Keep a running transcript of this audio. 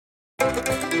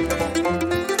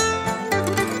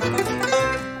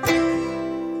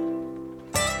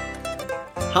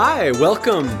Hi,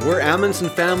 welcome. We're Amundsen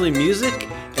Family Music,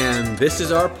 and this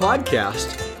is our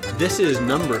podcast. This is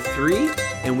number 3,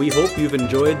 and we hope you've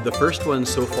enjoyed the first one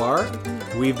so far.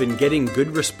 We've been getting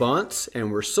good response,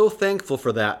 and we're so thankful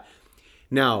for that.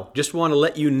 Now, just want to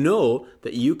let you know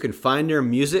that you can find our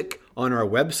music on our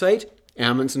website,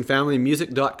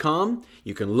 AmundsenFamilyMusic.com.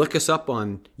 You can look us up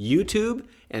on YouTube,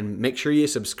 and make sure you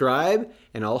subscribe,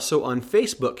 and also on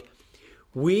Facebook.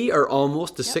 We are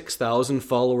almost to 6,000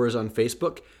 followers on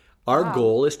Facebook. Our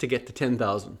goal is to get to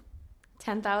 10,000.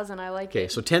 10,000, I like it. Okay,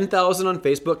 so 10,000 on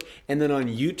Facebook, and then on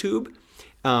YouTube,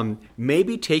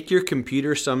 maybe take your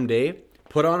computer someday,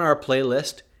 put on our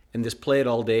playlist, and just play it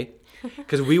all day.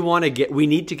 Because we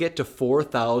need to get to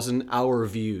 4,000 hour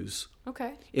views.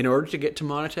 Okay. In order to get to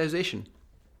monetization.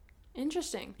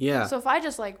 Interesting. Yeah. So if I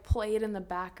just play it in the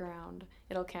background,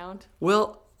 it'll count?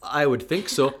 Well, I would think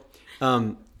so.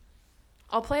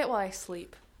 I'll play it while I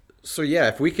sleep. So yeah,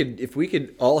 if we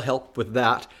could all help with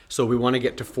that. So we want to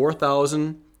get to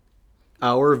 4,000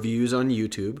 hour views on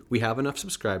YouTube. We have enough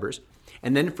subscribers.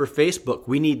 And then for Facebook,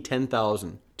 we need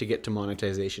 10,000 to get to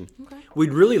monetization. Okay.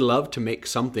 We'd really love to make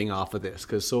something off of this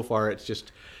because so far it's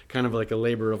just kind of like a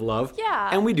labor of love. Yeah.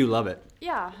 And we do love it.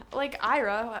 Yeah. Like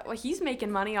Ira, he's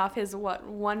making money off his,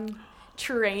 one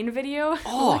terrain video?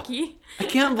 Oh, Lucky. I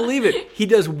can't believe it. He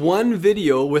does one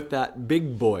video with that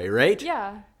big boy, right?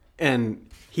 Yeah. And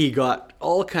he got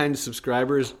all kinds of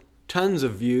subscribers, tons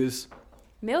of views.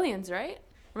 Millions, right?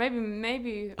 Or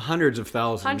maybe hundreds of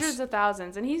thousands. Hundreds of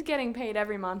thousands. And he's getting paid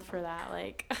every month for that.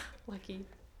 Lucky.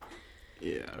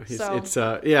 Yeah,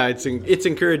 it's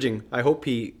encouraging. I hope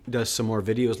he does some more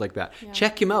videos like that. Yeah.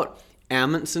 Check him out.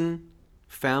 Amundsen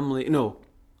Family. No,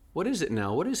 what is it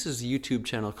now? What is his YouTube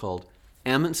channel called?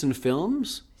 Amundsen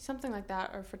Films? Something like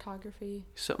that, or photography.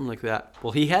 Something like that.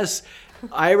 Well,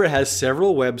 Ira has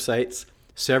several websites,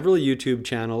 several YouTube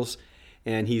channels,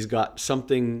 and he's got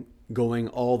something going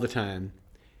all the time.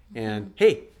 And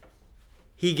hey,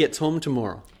 he gets home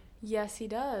tomorrow. Yes, he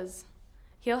does.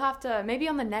 He'll have to, maybe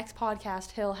on the next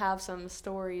podcast, he'll have some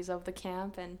stories of the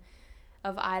camp and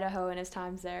of Idaho and his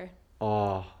times there.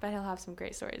 Oh. But he'll have some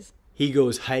great stories. He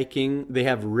goes hiking. They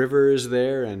have rivers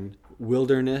there and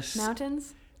wilderness.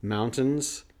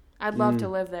 Mountains. I'd love to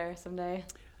live there someday.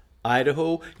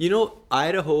 Idaho.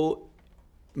 Idaho,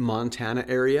 Montana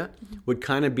area would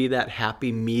kind of be that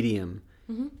happy medium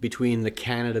between the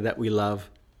Canada that we love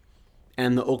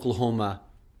and the Oklahoma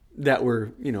that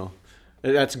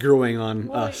that's growing on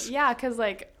us. Yeah, because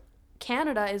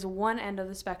Canada is one end of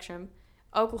the spectrum.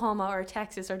 Oklahoma or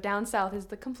Texas or down south is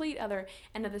the complete other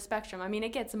end of the spectrum. I mean, it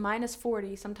gets minus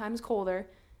 40, sometimes colder,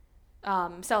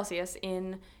 Celsius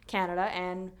in Canada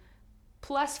and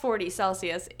plus 40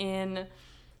 Celsius in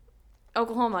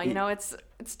Oklahoma.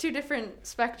 It's two different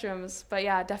spectrums, but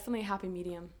yeah, definitely a happy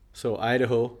medium. So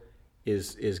Idaho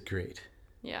is great.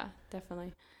 Yeah,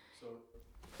 definitely.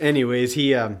 Anyways,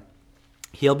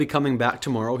 he'll be coming back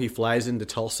tomorrow. He flies into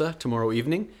Tulsa tomorrow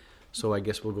evening. So I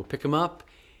guess we'll go pick him up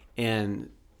and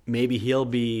maybe he'll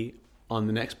be on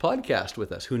the next podcast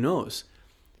with us. Who knows?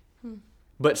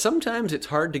 But sometimes it's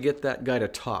hard to get that guy to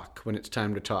talk when it's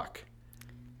time to talk.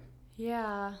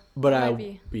 Yeah. But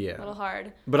might be a little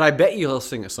hard. But I bet you he'll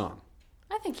sing a song.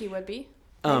 I think he would be.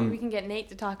 Maybe we can get Nate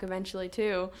to talk eventually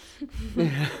too.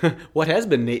 What has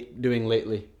been Nate doing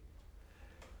lately?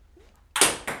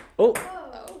 Oh.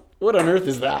 What on earth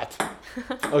is that?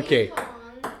 Okay.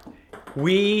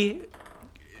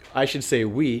 I should say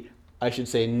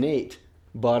Nate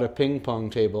bought a ping pong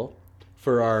table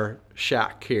for our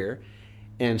shack here.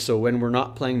 And so when we're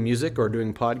not playing music or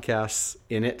doing podcasts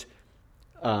in it,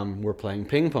 we're playing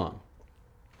ping pong.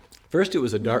 First it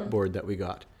was a dartboard that we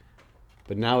got.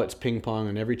 But now it's ping pong,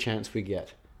 and every chance we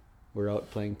get, we're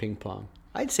out playing ping pong.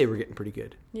 I'd say we're getting pretty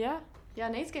good. Yeah. Yeah,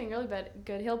 Nate's getting really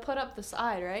good. He'll put up the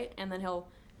side, right? And then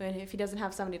if he doesn't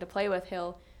have somebody to play with,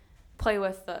 he'll play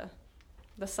with the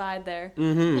side there.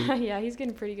 Mm-hmm. Yeah, he's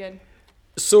getting pretty good.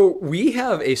 So we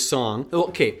have a song.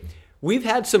 Okay, we've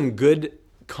had some good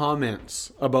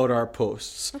comments about our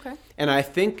posts. Okay. And I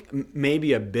think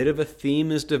maybe a bit of a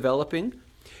theme is developing.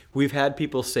 We've had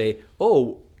people say,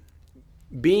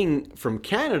 being from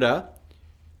Canada,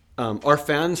 our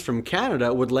fans from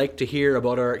Canada would like to hear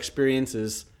about our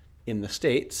experiences in the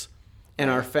States, and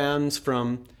our fans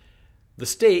from the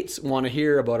States want to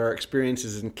hear about our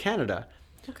experiences in Canada.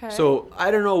 Okay. So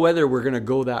I don't know whether we're going to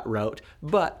go that route,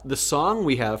 but the song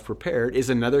we have prepared is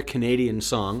another Canadian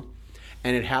song,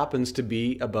 and it happens to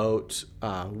be about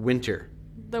winter.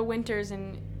 The winters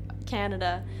in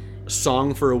Canada.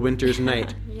 Song for a Winter's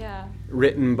Night, Yeah.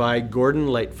 written by Gordon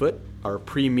Lightfoot, our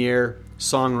premier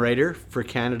songwriter for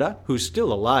Canada, who's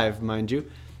still alive, mind you,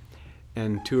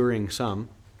 and touring some.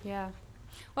 Yeah.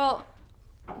 Well,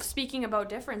 speaking about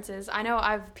differences, I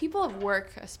know people at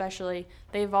work especially,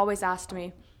 they've always asked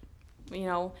me,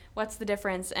 what's the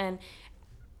difference? And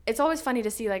it's always funny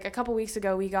to see, like, a couple weeks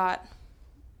ago we got,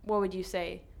 what would you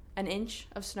say, an inch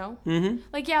of snow? Mm-hmm.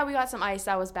 Like, yeah, we got some ice,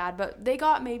 that was bad, but they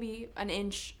got maybe an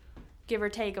inch, give or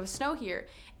take, of snow here.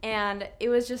 And it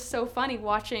was just so funny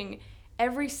watching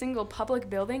every single public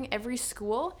building, every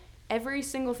school, every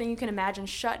single thing you can imagine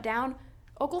shut down.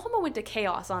 Oklahoma went to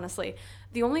chaos, honestly.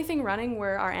 The only thing running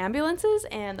were our ambulances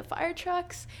and the fire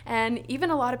trucks, and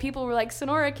even a lot of people were like,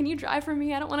 Sonora, can you drive for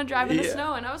me? I don't want to drive in the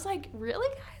snow. And I was like, really,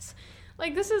 guys?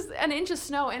 Like, this is an inch of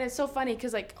snow, and it's so funny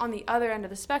because, like, on the other end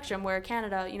of the spectrum where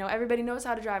Canada, everybody knows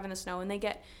how to drive in the snow, and they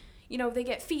get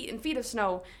feet and feet of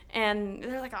snow, and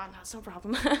they're like, oh, no, it's no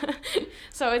problem.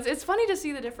 So it's funny to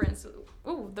see the difference.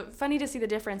 Funny to see the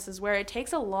difference is where it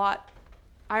takes a lot.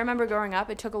 I remember growing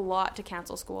up, it took a lot to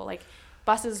cancel school. Like,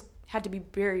 buses had to be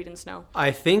buried in snow.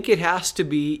 I think it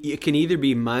can either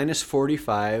be minus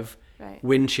 45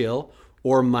 wind chill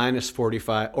or minus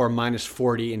 45 or minus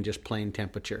 40 in just plain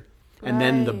temperature. And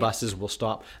then the buses will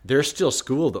stop. There's still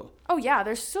school, though. Oh, yeah,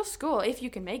 there's still school if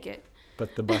you can make it.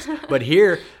 But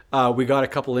here, we got a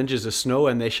couple inches of snow,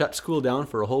 and they shut school down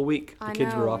for a whole week. The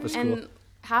kids were off of school. And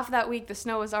half that week, the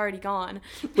snow was already gone.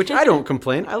 Which I don't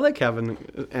complain. I like having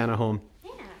Anna home.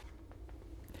 Yeah.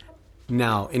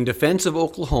 Now, in defense of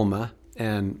Oklahoma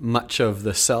and much of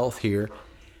the South here,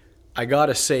 I got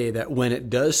to say that when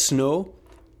it does snow,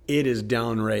 it is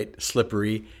downright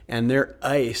slippery, and their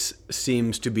ice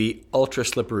seems to be ultra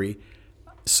slippery.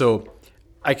 So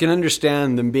I can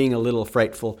understand them being a little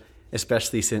frightful,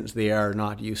 especially since they are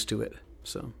not used to it.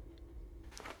 So,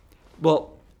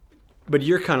 well, but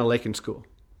you're kind of liking school.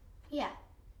 Yeah.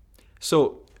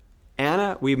 So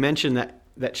Anna, we mentioned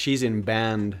that she's in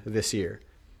band this year,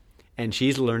 and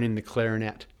she's learning the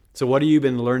clarinet. So what have you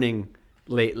been learning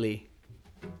lately?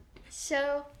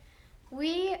 So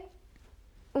we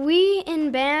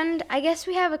in band, I guess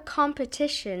we have a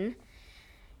competition,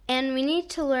 and we need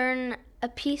to learn a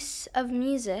piece of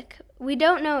music. We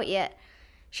don't know it yet.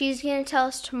 She's going to tell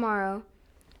us tomorrow,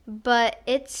 but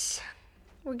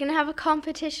we're going to have a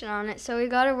competition on it, so we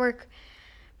got to work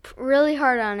really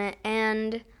hard on it.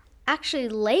 And actually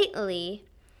lately,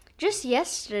 just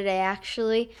yesterday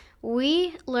actually,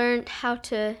 we learned how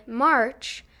to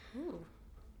march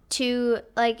to,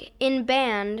 like, in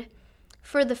band.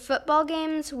 For the football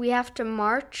games, we have to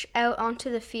march out onto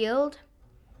the field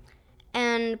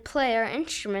and play our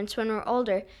instruments when we're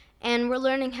older. And we're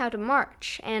learning how to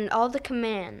march and all the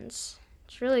commands.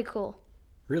 It's really cool.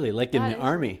 Really? Like in the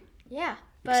army? Yeah.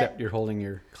 Except you're holding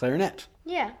your clarinet.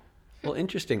 Yeah. Well,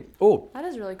 interesting. Oh. That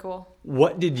is really cool.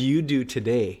 What did you do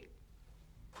today?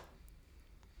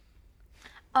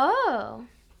 Oh.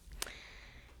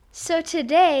 So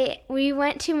today we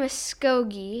went to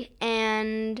Muskogee,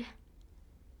 and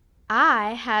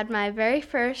I had my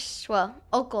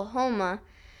Oklahoma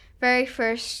very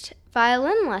first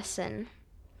violin lesson.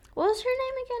 What was her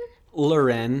name again?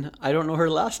 Loren. I don't know her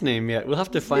last name yet. We'll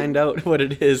have to find out what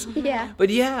it is. Yeah. But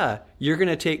yeah, you're going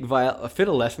to take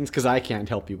fiddle lessons because I can't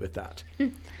help you with that.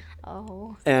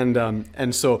 Oh.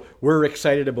 And so we're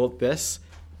excited about this.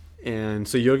 And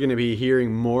so you're going to be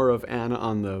hearing more of Anna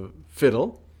on the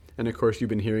fiddle. And of course, you've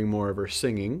been hearing more of her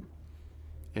singing.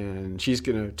 And she's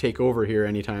going to take over here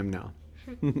anytime now.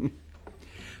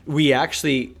 We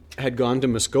actually had gone to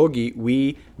Muskogee.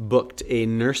 We booked a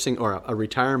nursing or a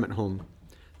retirement home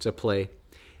to play.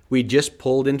 We just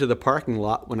pulled into the parking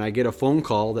lot when I get a phone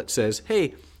call that says,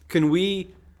 hey, can we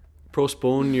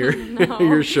postpone your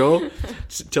your show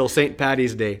till St.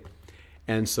 Paddy's Day?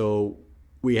 And so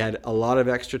we had a lot of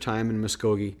extra time in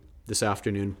Muskogee this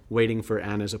afternoon waiting for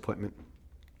Anna's appointment.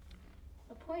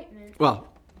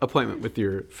 Appointment with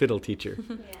your fiddle teacher.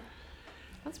 Yeah.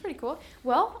 That's pretty cool.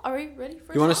 Well, are we ready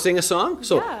for You want to sing a song?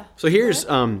 So here's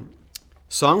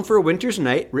Song for a Winter's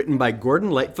Night, written by Gordon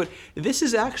Lightfoot. This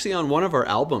is actually on one of our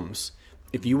albums.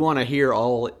 If you want to hear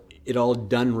it all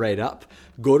done right up,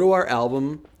 go to our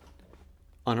album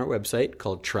on our website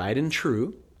called Tried and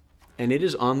True, and it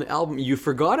is on the album. You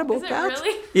forgot about that?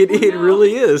 Really? It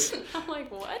really is. I'm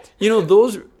like, what? You know,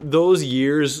 those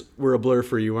years were a blur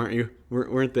for you, aren't you?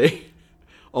 Weren't they?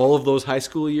 All of those high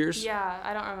school years? Yeah,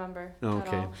 I don't remember. Oh,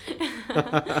 okay.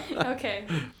 Okay.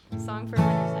 Song for a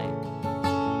Winter's Night.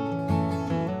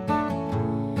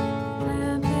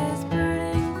 Lamp is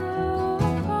burning low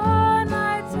upon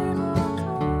my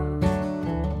tabletop.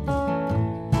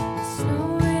 The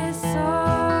snow is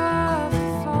soft.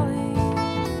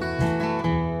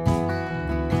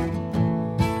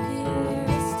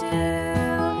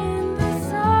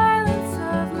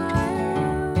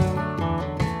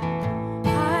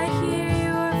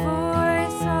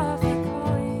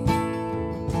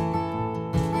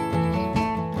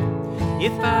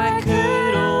 If I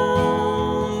could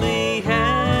only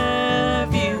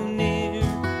have you near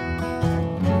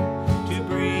to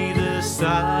breathe a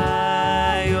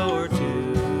sigh or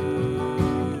two.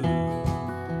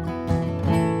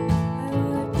 I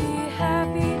would be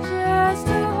happy just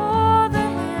to hold the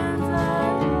hands I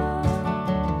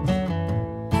love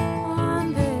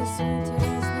on this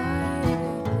winter's night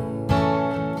with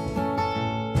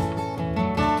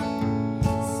you.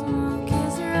 Smoke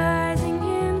is rising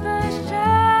in the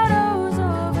shadows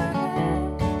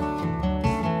overhead.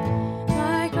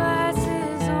 My glass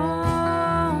is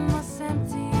almost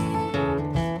empty.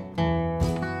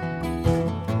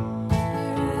 I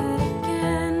read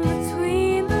again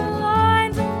between the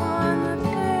lines upon the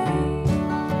page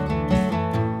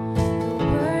the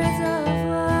words of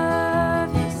love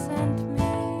you sent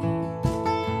me.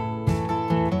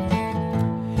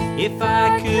 If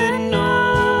I could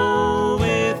know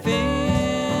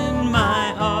within my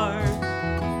heart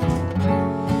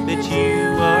that you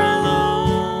are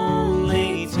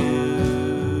lonely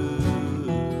too,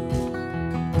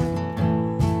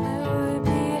 I would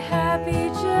be happy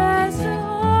just to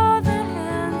hold the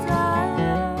hands I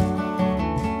love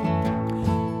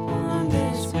on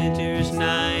this winter's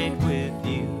night with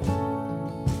you.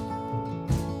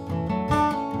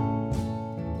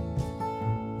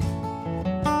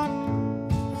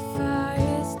 The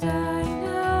fire is dying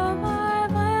now, my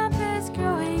lamp is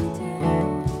growing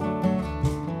dim.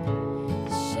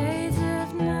 The shades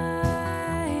of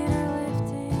night are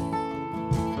lifting.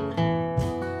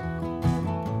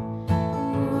 The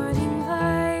morning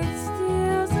light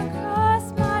steals across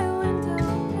my window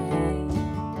pane.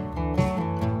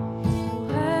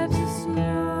 The webs of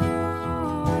snow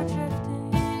are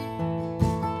drifting.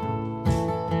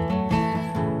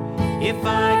 If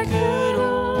I could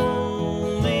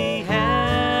only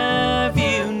have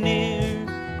you near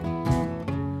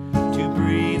to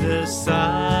breathe a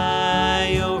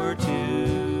sigh or two.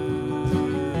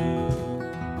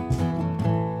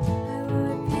 I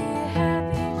would be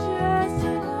happy just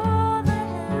to hold the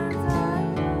hands I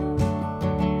love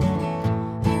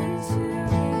and to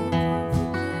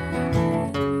be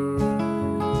once again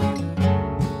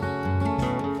with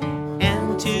you.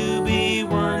 And to be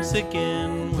once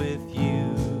again with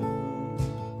you.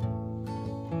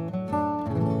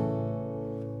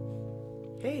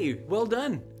 Hey, well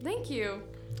done. Thank you.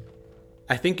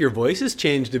 I think your voice has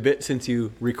changed a bit since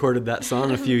you recorded that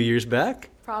song a few years back.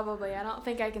 Probably. I don't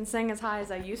think I can sing as high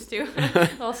as I used to. A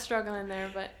little struggling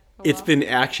there, but oh It's well.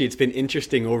 it's been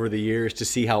interesting over the years to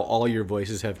see how all your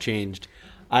voices have changed.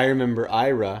 I remember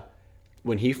Ira,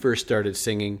 when he first started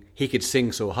singing, he could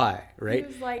sing so high, right? It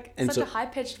was like And such so- a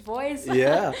high-pitched voice.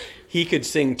 Yeah, he could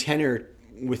sing tenor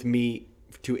with me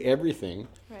to everything,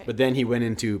 Right. but then he went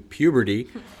into puberty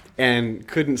and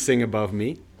couldn't sing above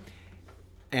me,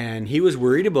 and he was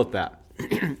worried about that.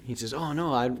 He says, "Oh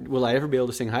no, will I ever be able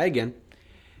to sing high again?"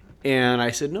 And I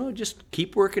said, "No, just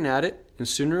keep working at it, and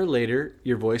sooner or later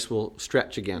your voice will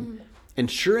stretch again." Mm-hmm.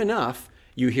 And sure enough,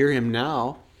 you hear him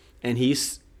now, and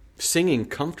he's singing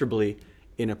comfortably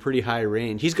in a pretty high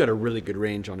range. He's got a really good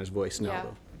range on his voice now, Yeah.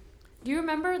 though. Do you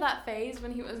remember that phase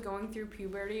when he was going through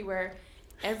puberty where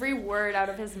every word out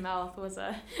of his mouth was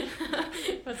a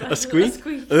A squeak?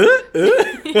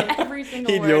 Every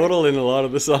single He'd word. yodel in a lot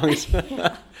of the songs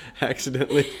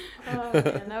accidentally. Oh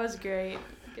man, that was great.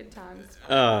 Good times.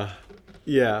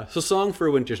 Yeah. So Song for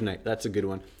a Winter's Night. That's a good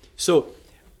one. So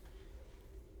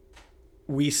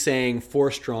we sang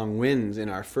Four Strong Winds in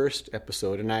our first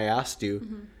episode, and I asked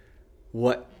you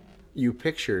what you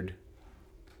pictured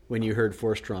when you heard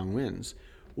Four Strong Winds.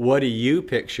 What do you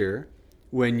picture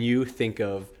when you think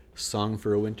of Song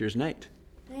for a Winter's Night?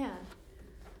 Man.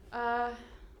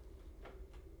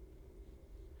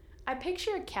 I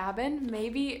picture a cabin,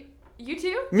 maybe. You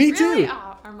too? Me Really? too.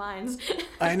 Oh, our minds.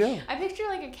 I know. I picture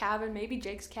like a cabin, maybe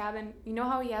Jake's cabin. You know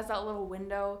how he has that little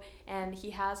window and he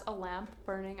has a lamp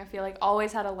burning? I feel like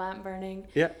always had a lamp burning.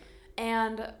 Yeah.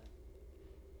 And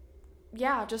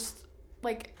yeah, just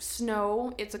like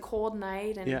snow. It's a cold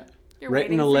night and Yeah. you're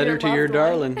Writing waiting a for letter to your loved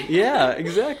one. darling. Yeah,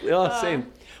 exactly. Oh,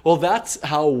 same. Well, that's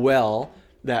how well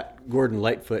that Gordon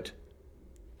Lightfoot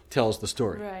tells the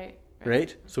story,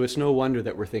 Right. So it's no wonder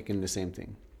that we're thinking the same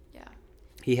thing. Yeah.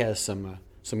 He has some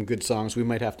good songs. We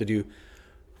might have to do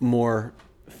more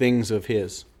things of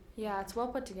his. Yeah, it's well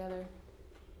put together.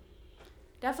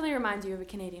 Definitely reminds you of a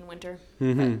Canadian winter.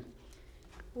 Mm-hmm. But-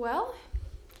 well,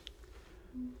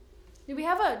 do we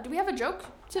have a joke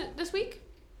this week?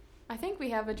 I think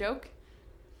we have a joke.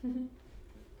 You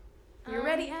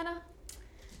ready, Anna?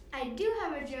 I do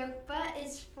have a joke, but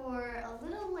it's for a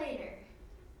little later.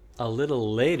 A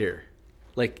little later,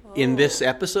 like in this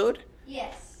episode.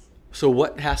 Yes. So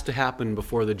what has to happen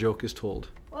before the joke is told?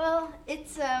 Well,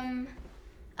 it's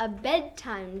a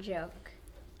bedtime joke.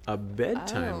 A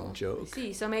bedtime Oh, joke. I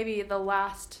see. So maybe the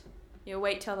last,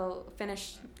 wait till they'll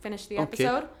finish the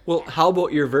episode. Well, how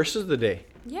about your verse of the day?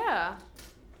 Yeah.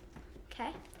 Okay.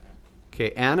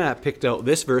 Okay, Anna picked out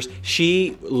this verse.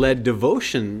 She led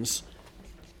devotions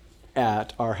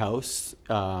at our house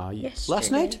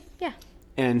last night, Yeah.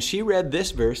 and she read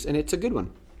this verse, and it's a good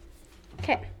one.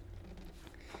 Okay.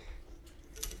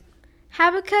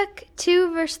 Habakkuk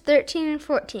 2, verse 13 and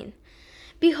 14.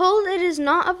 Behold, it is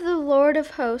not of the Lord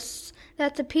of hosts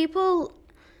that the people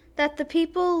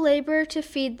labor to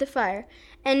feed the fire,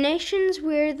 and nations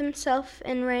weary themselves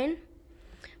in rain.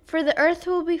 For the earth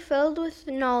will be filled with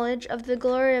the knowledge of the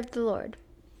glory of the Lord.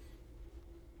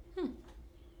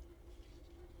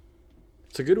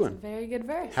 It's a good one. Very good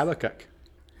verse. Habakkuk.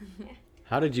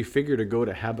 How did you figure to go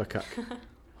to Habakkuk?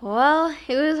 Well,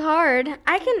 it was hard.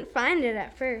 I couldn't find it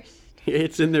at first.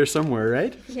 It's in there somewhere,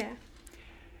 right? Yeah.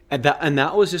 And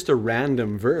that was just a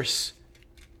random verse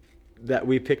that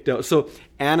we picked out. So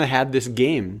Anna had this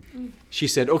game. She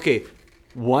said, okay,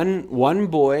 one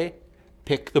boy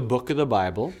pick the book of the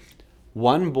Bible,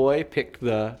 one boy pick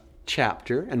the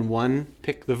chapter, and one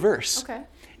pick the verse. Okay.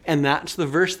 And that's the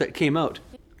verse that came out.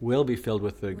 Will be filled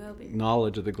with the Will be.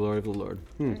 knowledge of the glory of the Lord.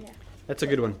 Yeah. That's a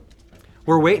good one.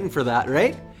 We're waiting for that,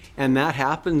 right? And that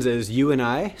happens as you and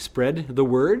I spread the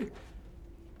word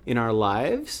in our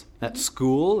lives, at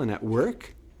school and at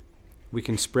work. We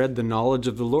can spread the knowledge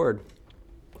of the Lord.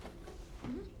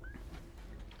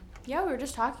 Yeah, we were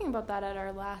just talking about that at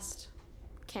our last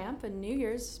camp and New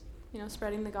Year's,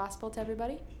 spreading the gospel to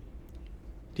everybody.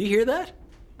 Do you hear that?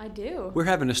 I do. We're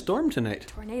having a storm tonight.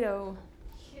 Tornado.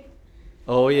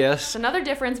 Oh, It's yes. another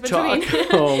difference between.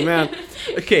 Oh, man.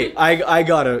 Okay, I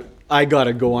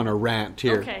gotta go on a rant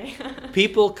here. Okay.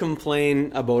 People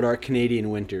complain about our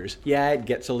Canadian winters. Yeah, it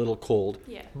gets a little cold.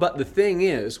 Yeah. But the thing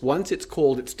is, once it's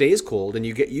cold, it stays cold and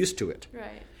you get used to it.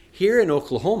 Right. Here in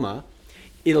Oklahoma,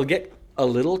 it'll get a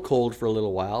little cold for a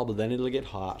little while, but then it'll get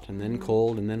hot and then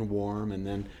cold and then warm and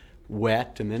then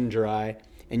wet and then dry.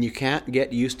 And you can't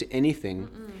get used to anything.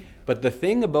 But the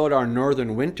thing about our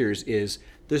northern winters is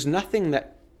there's nothing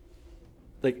that,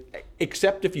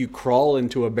 except if you crawl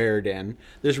into a bear den,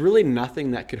 there's really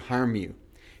nothing that could harm you.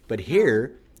 But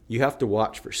here, you have to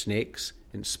watch for snakes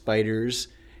and spiders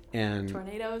and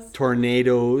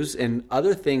tornadoes and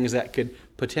other things that could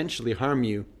potentially harm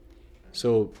you.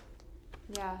 So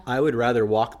Yeah. I would rather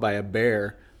walk by a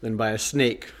bear than by a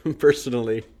snake,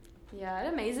 personally. Yeah,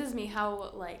 it amazes me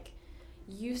how,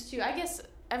 used to, I guess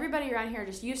everybody around here are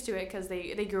just used to it because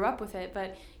they grew up with it.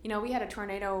 But, we had a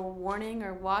tornado warning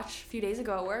or watch a few days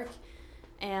ago at work.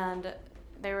 And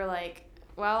they were like,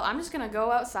 well, I'm just going to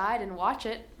go outside and watch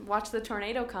the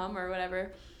tornado come or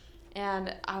whatever.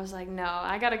 And I was like, no,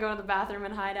 I got to go to the bathroom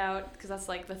and hide out because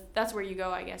that's where you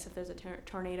go, I guess, if there's a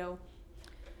tornado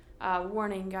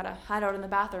warning. You got to hide out in the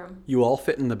bathroom. You all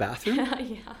fit in the bathroom?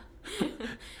 Yeah.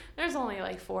 There's only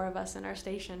 4 of us in our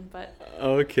station, but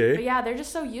Okay. yeah, they're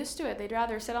just so used to it. They'd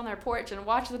rather sit on their porch and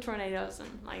watch the tornadoes,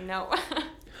 and no.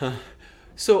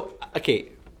 So,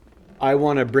 okay, I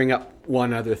want to bring up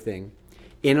one other thing.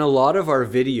 In a lot of our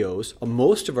videos,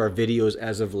 most of our videos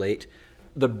as of late,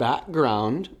 the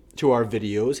background to our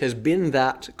videos has been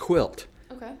that quilt.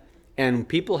 Okay. And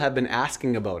people have been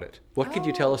asking about it. What could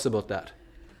you tell us about that?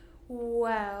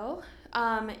 Well,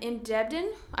 in Debden,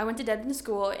 I went to Debden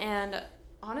school, and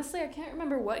honestly, I can't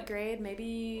remember what grade,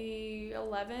 maybe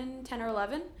 10 or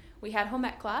 11. We had home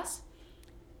ec class,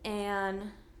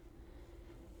 and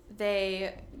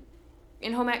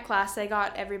in home ec class, they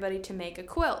got everybody to make a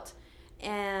quilt,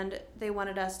 and they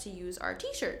wanted us to use our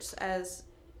t-shirts as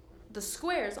the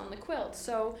squares on the quilt.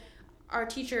 So our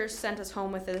teacher sent us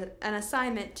home with an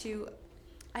assignment to,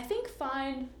 I think,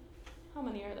 find, how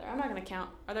many are there? I'm not going to count.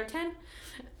 Are there 10?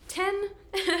 10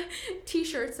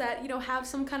 t-shirts that, have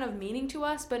some kind of meaning to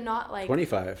us, but not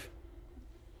 25.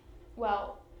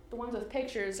 Well, the ones with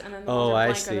pictures and then the Oh, ones I that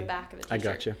blank see. are the back of the t-shirt.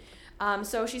 I gotcha.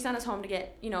 So she sent us home to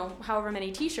get, however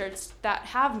many t-shirts that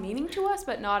have meaning to us,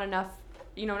 but not enough,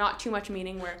 not too much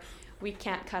meaning where we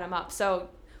can't cut them up. So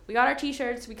we got our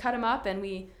t-shirts, we cut them up, and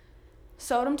we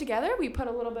sewed them together. We put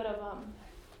a little bit of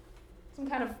some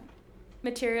kind of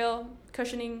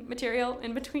cushioning material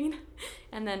in between,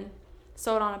 and then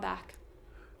sewed on a back.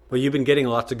 Well, you've been getting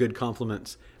lots of good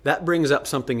compliments. That brings up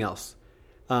something else.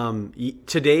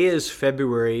 Today is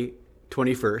February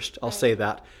 21st. I'll say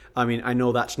that. I mean, I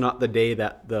know that's not the day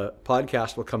that the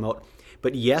podcast will come out,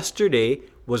 but yesterday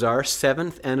was our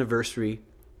 7th anniversary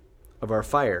of our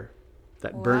fire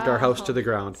that burnt our house to the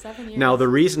ground. 7 years. Now, the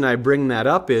reason I bring that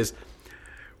up is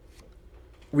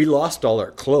we lost all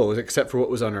our clothes except for what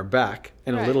was on our back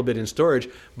and a Right. little bit in storage.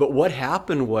 But what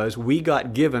happened was we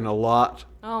got given a lot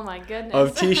Oh my goodness.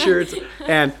 of T-shirts.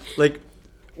 And like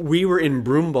we were in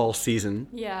broom ball season,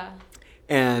 Yeah.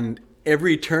 and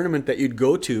every tournament that you'd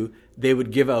go to, they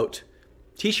would give out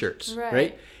T-shirts,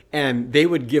 right? And they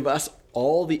would give us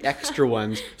all the extra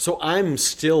ones. So I'm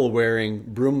still wearing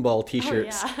broom ball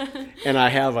T-shirts, Oh, yeah. and I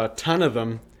have a ton of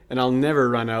them, and I'll never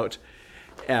run out.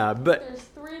 But There's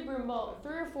 3 or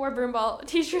 4 broom ball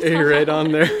T-shirts. right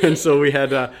on there, and so we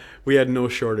had no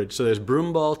shortage. So there's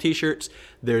broom ball T-shirts.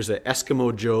 There's a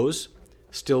Eskimo Joe's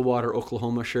Stillwater,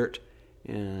 Oklahoma shirt,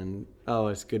 and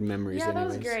it's good memories. Yeah, that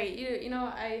was anyways. great. You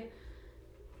know,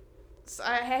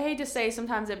 I hate to say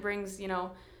sometimes it brings,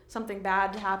 something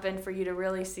bad to happen for you to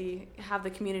really have the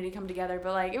community come together,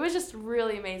 but like it was just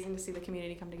really amazing to see the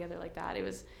community come together like that.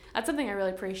 That's something I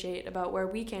really appreciate about where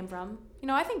we came from.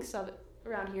 I think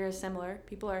around here is similar.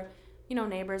 People are,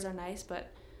 neighbors are nice,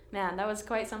 but man, that was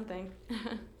quite something.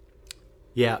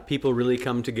 Yeah, people really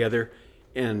come together,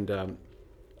 and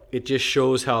it just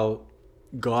shows how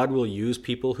God will use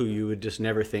people who you would just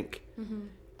never think. Mm-hmm.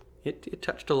 It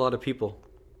touched a lot of people,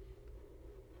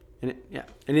 and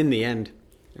and in the end,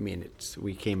 I mean,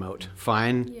 we came out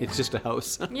fine. Yeah. It's just a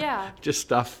house. Yeah, Just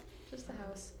stuff. just the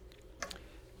house.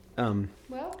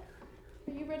 Well,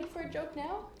 are you ready for a joke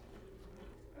now?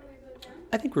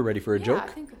 I think we're ready for a Yeah, joke. I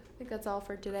think that's all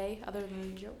for today, other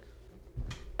than a joke.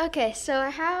 Okay, so I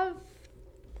have,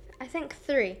 I think,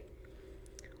 3.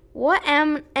 What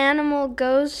animal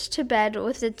goes to bed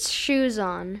with its shoes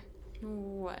on?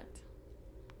 What?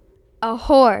 A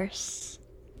horse.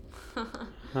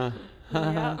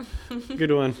 Yeah.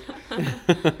 Good one.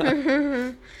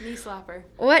 Knee slapper.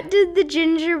 What did the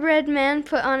gingerbread man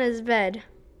put on his bed?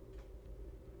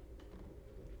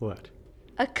 What?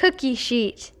 A cookie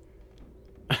sheet.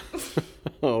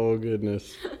 Oh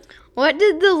goodness. Why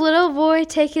did the little boy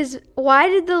take his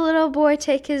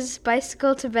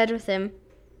bicycle to bed with him?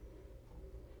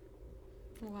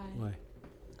 Why? Why?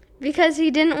 Because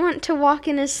he didn't want to walk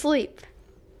in his sleep.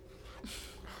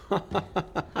 Ha ha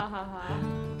ha.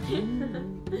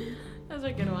 Those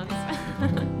are good ones.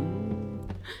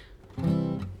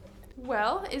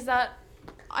 Well,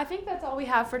 I think that's all we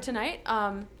have for tonight.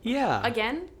 Yeah.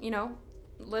 Again,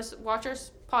 watch our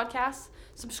podcast,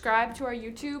 subscribe to our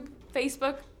YouTube,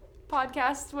 Facebook,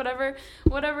 podcasts, whatever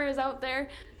is out there.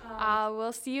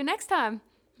 We'll see you next time.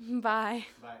 Bye.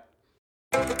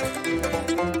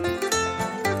 Bye.